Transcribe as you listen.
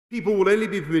People will only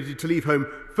be permitted to leave home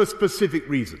for specific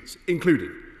reasons,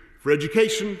 including for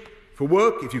education, for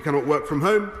work if you cannot work from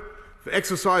home, for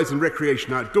exercise and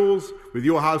recreation outdoors, with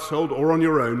your household or on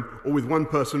your own, or with one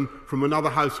person from another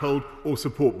household or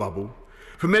support bubble,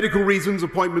 for medical reasons,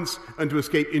 appointments, and to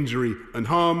escape injury and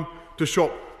harm, to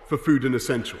shop for food and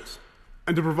essentials,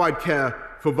 and to provide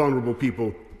care for vulnerable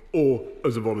people or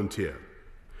as a volunteer.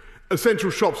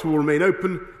 Essential shops will remain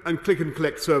open and click and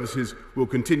collect services will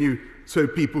continue, so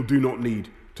people do not need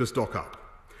to stock up.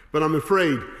 But I'm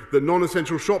afraid that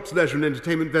non-essential shops, leisure and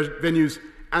entertainment venues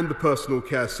and the personal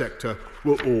care sector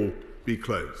will all be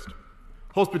closed.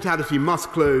 Hospitality must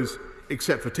close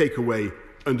except for takeaway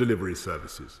and delivery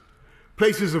services.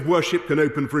 Places of worship can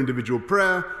open for individual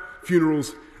prayer,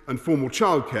 funerals and formal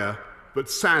childcare, but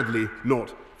sadly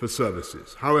not for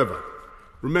services. However,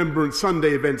 Remembrance Sunday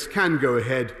events can go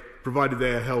ahead, provided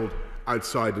they are held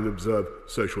outside and observe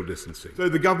social distancing. So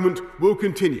the government will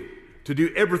continue to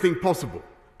do everything possible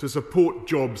to support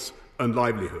jobs and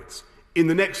livelihoods in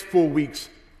the next 4 weeks,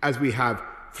 as we have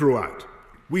throughout.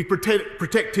 We've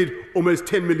protected almost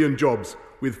 10 million jobs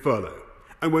with furlough,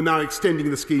 and we're now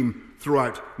extending the scheme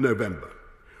throughout November.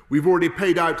 We've already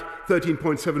paid out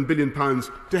 £13.7 billion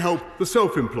to help the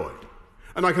self-employed,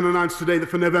 and I can announce today that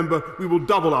for November we will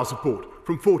double our support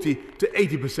from 40 to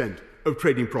 80% of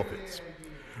trading profits.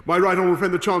 My right honourable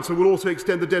friend the Chancellor will also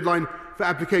extend the deadline for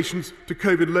applications to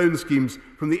COVID loan schemes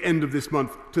from the end of this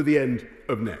month to the end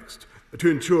of next, to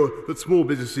ensure that small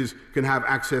businesses can have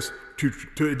access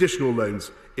to additional loans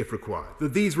if required.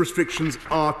 That these restrictions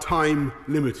are time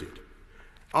limited.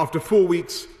 After 4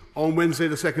 weeks, on Wednesday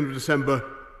the 2nd of December,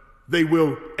 they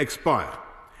will expire,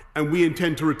 and we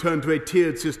intend to return to a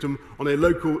tiered system on a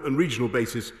local and regional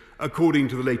basis according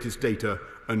to the latest data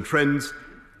and trends,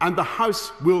 and the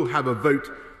House will have a vote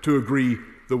to agree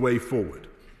the way forward.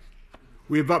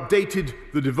 We have updated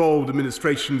the devolved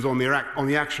administrations on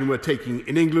the action we're taking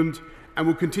in England, and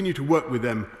will continue to work with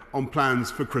them on plans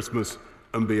for Christmas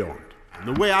and beyond. And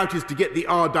the way out is to get the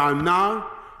R down now,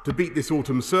 to beat this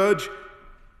autumn surge,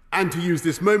 and to use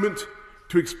this moment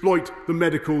to exploit the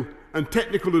medical and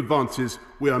technical advances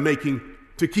we are making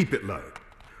to keep it low.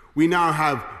 We now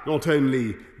have not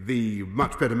only the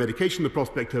much better medication, the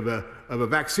prospect of a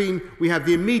vaccine, we have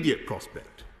the immediate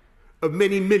prospect of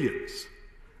many millions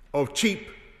of cheap,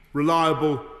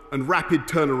 reliable and rapid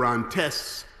turnaround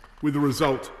tests with the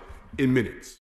result in minutes.